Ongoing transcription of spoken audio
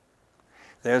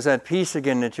There's that peace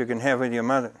again that you can have with your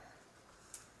mother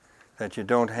that you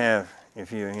don't have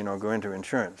if you go into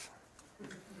insurance.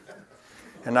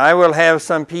 And I will have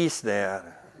some peace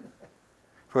there.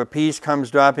 For peace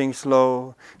comes dropping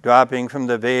slow, dropping from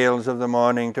the vales of the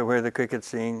morning to where the cricket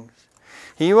sings.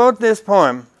 He wrote this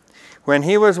poem when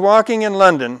he was walking in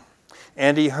London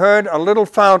and he heard a little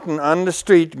fountain on the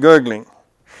street gurgling.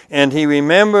 And he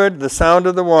remembered the sound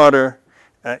of the water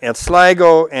at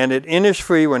Sligo and at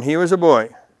Innisfree when he was a boy.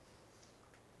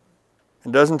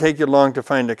 It doesn't take you long to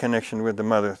find a connection with the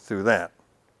mother through that.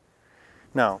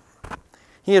 Now,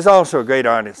 he is also a great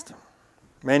artist,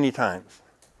 many times.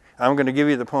 I'm going to give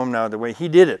you the poem now the way he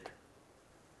did it.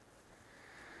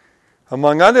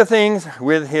 Among other things,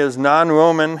 with his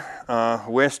non-Roman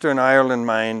Western Ireland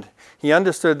mind, he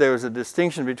understood there was a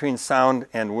distinction between sound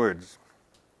and words.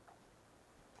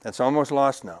 That's almost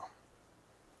lost now.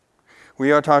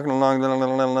 We are talking along,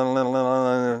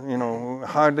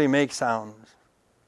 hardly make sounds.